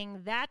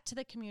portraying that to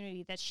the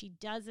community that she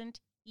doesn't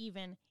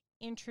even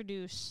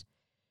introduce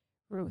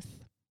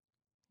Ruth.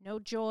 No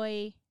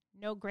joy,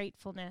 no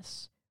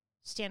gratefulness,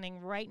 standing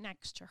right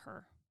next to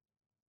her.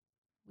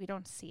 We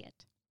don't see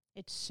it.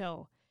 It's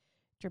so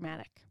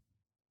dramatic.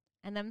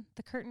 And then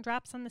the curtain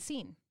drops on the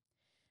scene.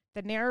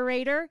 The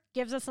narrator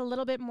gives us a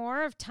little bit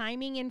more of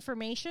timing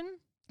information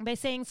by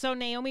saying, so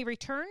Naomi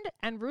returned,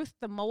 and Ruth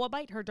the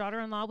Moabite, her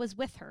daughter-in-law, was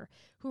with her,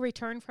 who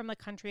returned from the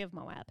country of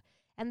Moab.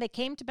 And they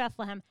came to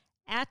Bethlehem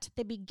at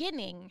the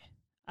beginning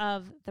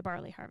of the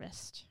barley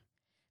harvest.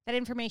 That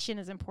information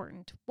is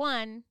important.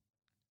 One,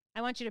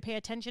 I want you to pay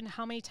attention to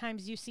how many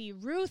times you see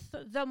Ruth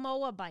the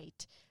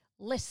Moabite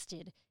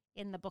listed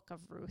in the book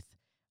of Ruth.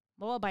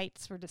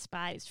 Moabites were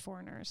despised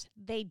foreigners.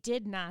 They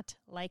did not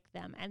like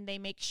them, and they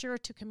make sure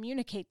to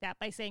communicate that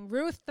by saying,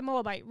 Ruth the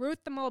Moabite, Ruth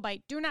the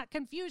Moabite. Do not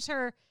confuse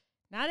her,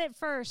 not at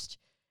first,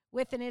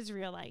 with an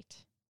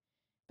Israelite.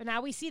 But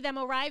now we see them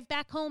arrive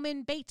back home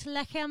in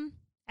Bethlehem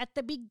at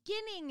the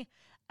beginning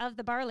of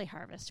the barley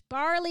harvest.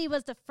 Barley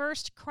was the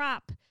first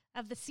crop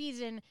of the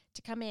season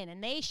to come in,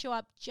 and they show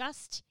up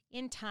just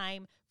in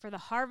time for the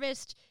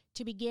harvest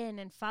to begin.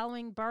 And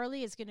following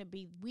barley is going to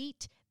be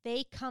wheat.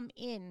 They come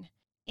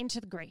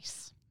into the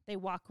grace. They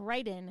walk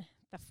right in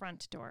the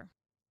front door.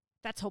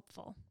 That's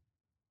hopeful.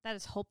 That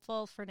is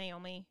hopeful for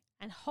Naomi,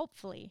 and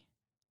hopefully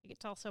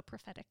it's also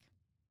prophetic.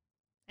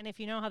 And if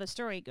you know how the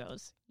story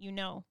goes, you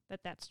know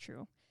that that's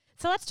true.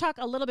 So let's talk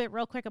a little bit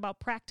real quick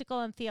about practical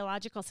and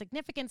theological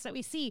significance that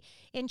we see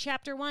in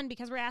chapter 1,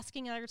 because we're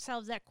asking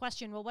ourselves that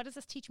question. Well, what does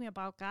this teach me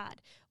about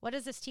God? What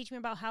does this teach me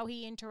about how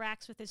he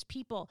interacts with his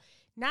people?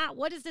 Not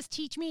what does this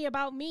teach me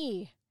about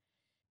me?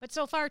 But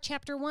so far,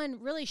 chapter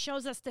 1 really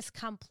shows us this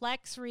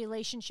complex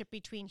relationship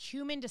between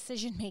human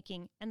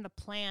decision-making and the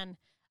plan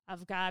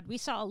of God. We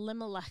saw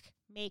Elimelech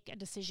make a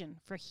decision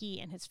for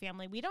he and his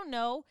family. We don't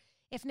know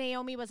if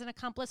Naomi was an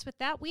accomplice with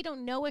that. We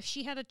don't know if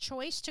she had a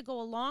choice to go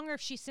along or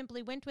if she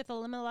simply went with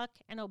Elimelech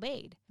and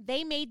obeyed.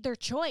 They made their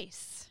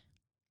choice.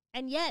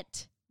 And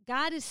yet,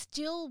 God is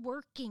still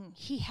working.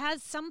 He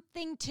has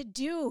something to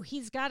do.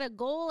 He's got a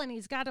goal and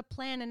he's got a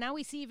plan. And now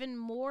we see even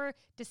more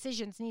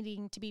decisions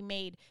needing to be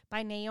made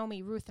by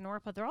Naomi, Ruth, and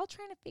Orpah. They're all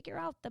trying to figure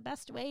out the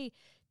best way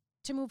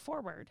to move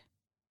forward.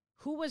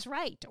 Who was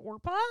right?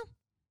 Orpah?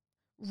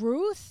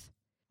 Ruth?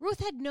 Ruth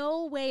had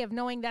no way of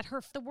knowing that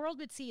the world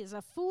would see as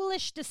a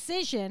foolish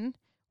decision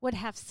would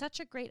have such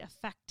a great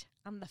effect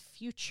on the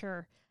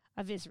future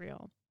of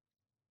Israel.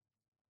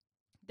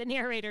 The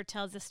narrator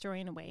tells the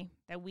story in a way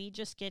that we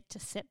just get to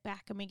sit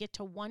back and we get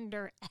to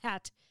wonder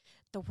at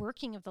the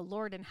working of the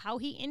Lord and how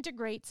he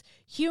integrates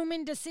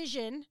human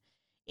decision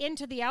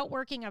into the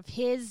outworking of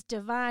his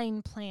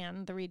divine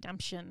plan, the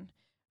redemption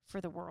for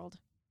the world.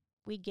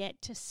 We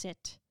get to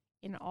sit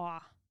in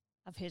awe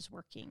of his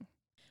working.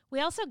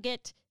 We also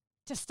get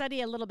to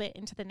study a little bit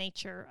into the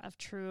nature of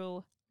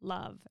true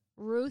love.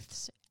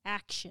 Ruth's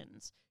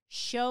actions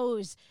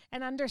shows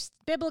an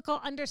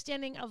biblical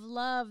understanding of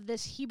love,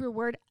 this Hebrew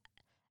word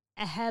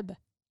aheb,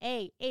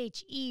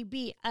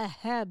 A-H-E-B,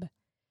 aheb.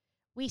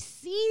 We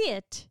see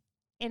it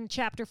in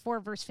chapter 4,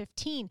 verse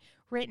 15,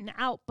 written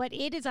out, but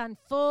it is on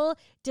full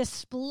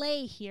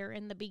display here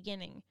in the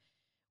beginning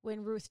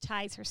when Ruth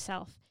ties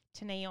herself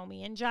to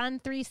Naomi. In John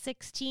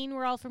 3:16,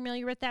 we're all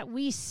familiar with that.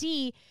 We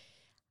see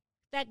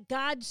that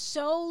God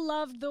so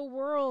loved the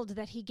world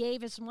that he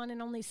gave his one and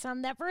only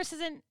son. That verse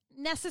isn't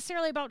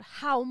necessarily about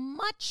how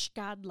much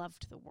God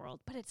loved the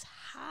world, but it's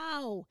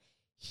how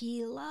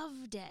he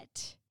loved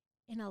it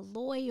in a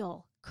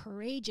loyal,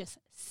 courageous,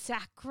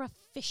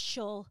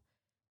 sacrificial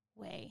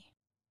way.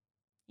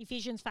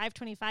 Ephesians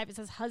 5:25, it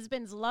says,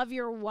 husbands, love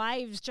your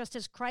wives just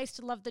as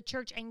Christ loved the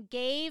church and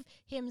gave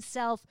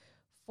himself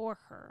for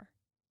her.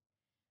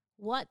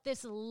 What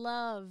this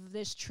love,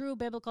 this true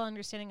biblical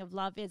understanding of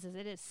love is it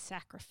is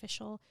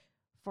sacrificial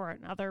for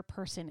another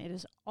person. It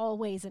is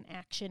always an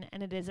action,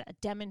 and it is a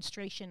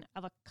demonstration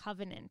of a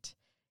covenant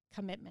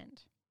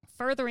commitment.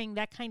 Furthering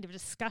that kind of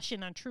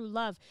discussion on true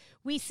love,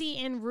 we see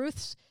in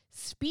Ruth's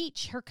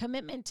speech her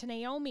commitment to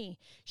Naomi.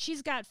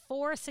 She's got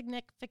 4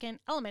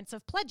 significant elements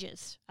of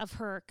pledges of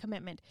her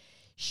commitment.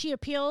 She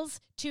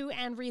appeals to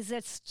and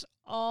resists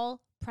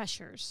all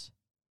pressures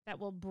that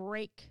will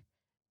break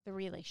the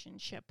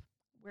relationship.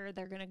 Where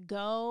they're going to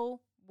go,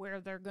 where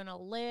they're going to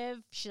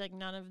live. She's like,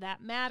 none of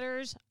that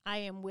matters. I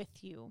am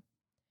with you.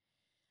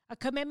 A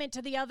commitment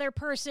to the other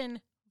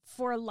person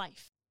for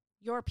life.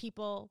 Your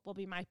people will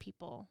be my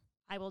people.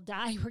 I will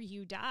die where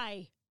you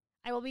die.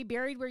 I will be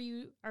buried where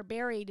you are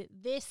buried.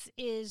 This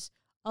is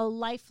a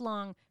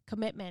lifelong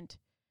commitment.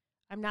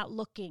 I'm not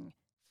looking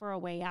for a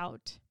way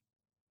out.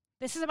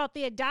 This is about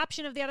the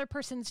adoption of the other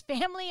person's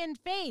family and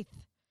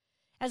faith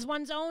as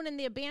one's own and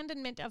the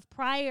abandonment of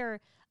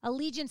prior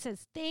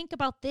allegiances. Think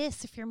about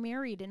this if you're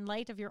married in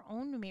light of your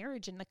own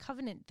marriage and the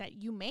covenant that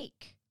you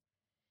make.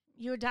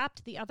 You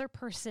adopt the other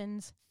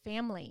person's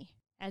family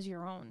as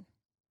your own.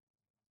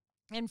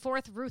 And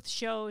fourth, Ruth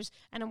shows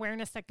an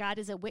awareness that God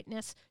is a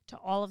witness to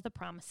all of the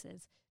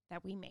promises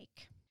that we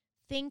make.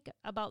 Think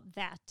about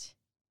that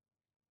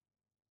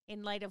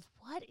in light of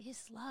what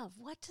is love?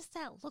 What does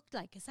that look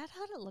like? Is that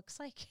how it looks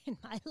like in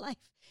my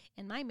life,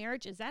 in my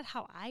marriage? Is that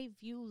how I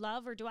view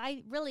love? Or do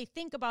I really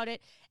think about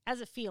it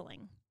as a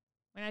feeling?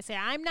 When I say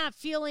I'm not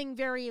feeling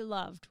very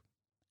loved,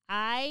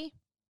 I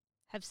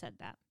have said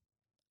that.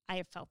 I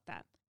have felt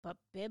that. But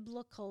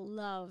biblical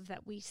love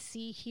that we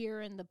see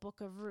here in the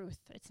book of Ruth,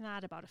 it's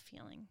not about a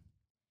feeling.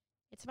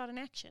 It's about an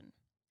action.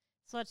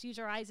 So let's use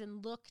our eyes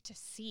and look to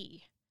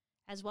see,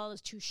 as well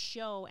as to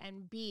show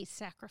and be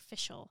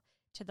sacrificial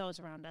to those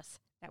around us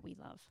that we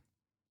love.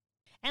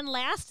 And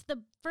last,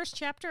 the first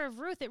chapter of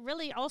Ruth, it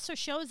really also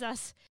shows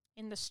us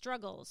in the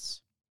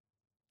struggles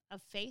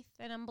of faith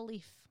and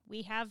unbelief.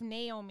 We have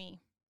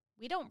Naomi.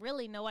 We don't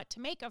really know what to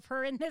make of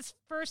her in this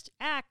first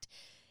act.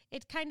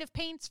 It kind of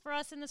paints for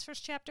us in this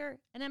first chapter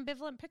an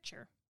ambivalent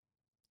picture.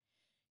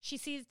 She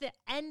sees the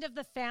end of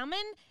the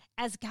famine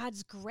as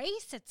God's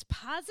grace. It's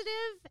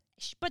positive,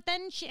 but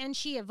then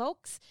she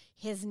evokes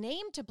his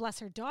name to bless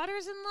her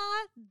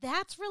daughters-in-law.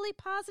 That's really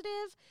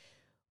positive.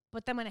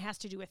 But then when it has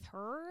to do with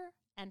her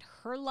and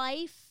her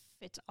life,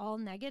 it's all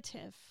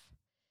negative.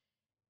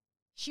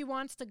 She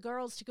wants the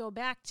girls to go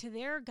back to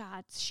their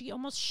gods. She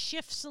almost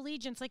shifts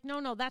allegiance like,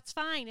 no, that's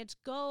fine. It's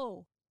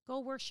go. Go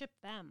worship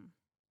them.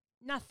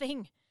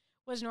 Nothing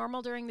was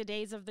normal during the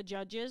days of the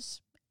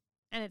judges,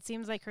 and it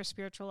seems like her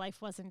spiritual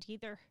life wasn't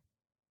either.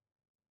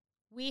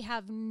 We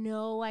have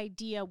no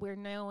idea where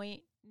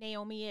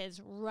Naomi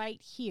is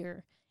right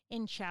here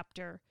in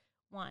chapter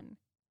 1.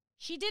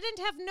 She didn't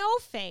have no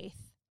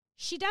faith.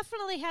 She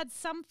definitely had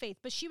some faith,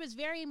 but she was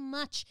very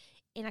much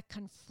in a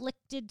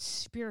conflicted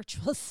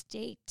spiritual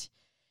state.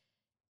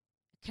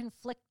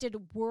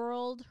 Conflicted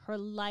world, her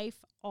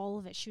life, all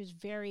of it. She was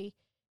very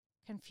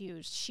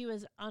confused. She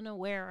was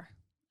unaware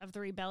of the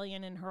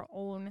rebellion in her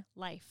own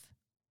life,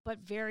 but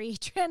very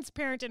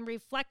transparent and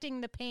reflecting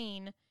the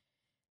pain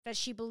that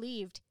she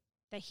believed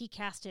that he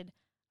casted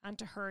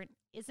onto her.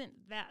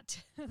 Isn't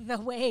that the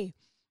way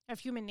of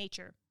human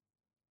nature?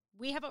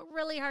 We have a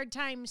really hard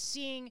time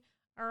seeing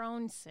our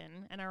own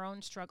sin and our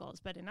own struggles,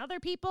 but in other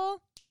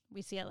people,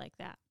 we see it like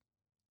that.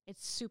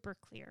 It's super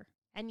clear.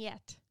 And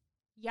yet,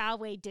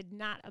 Yahweh did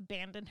not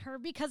abandon her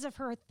because of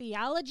her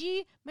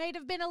theology might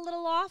have been a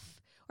little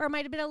off, or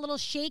might have been a little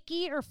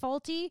shaky or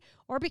faulty,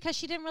 or because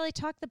she didn't really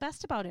talk the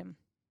best about him.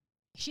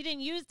 She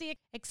didn't use the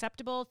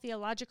acceptable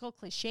theological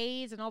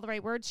cliches and all the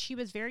right words. She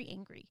was very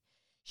angry.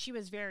 She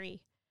was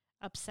very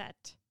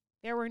upset.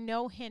 There were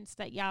no hints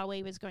that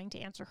Yahweh was going to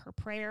answer her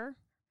prayer,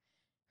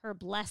 her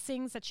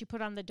blessings that she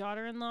put on the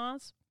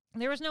daughter-in-laws.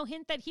 There was no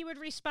hint that he would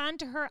respond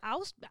to her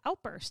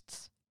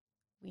outbursts.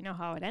 We know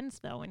how it ends,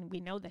 though, and we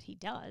know that he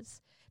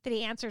does, that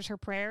he answers her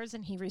prayers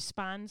and he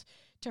responds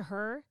to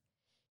her.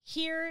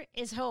 Here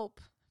is hope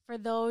for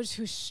those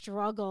who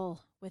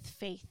struggle with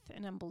faith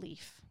and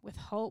unbelief, with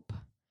hope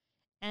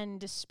and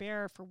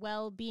despair for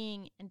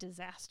well-being and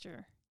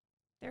disaster.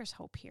 There's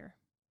hope here.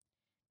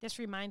 This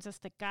reminds us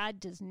that God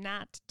does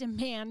not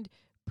demand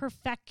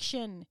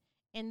perfection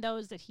in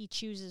those that he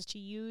chooses to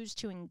use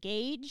to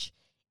engage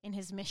in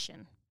his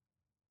mission,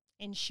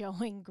 in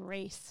showing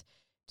grace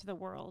to the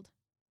world.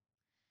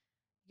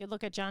 You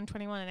look at John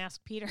 21 and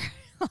ask Peter,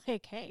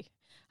 like, hey,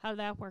 how did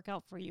that work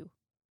out for you?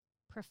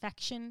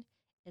 Perfection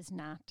is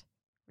not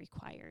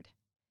required,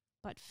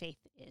 but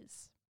faith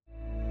is.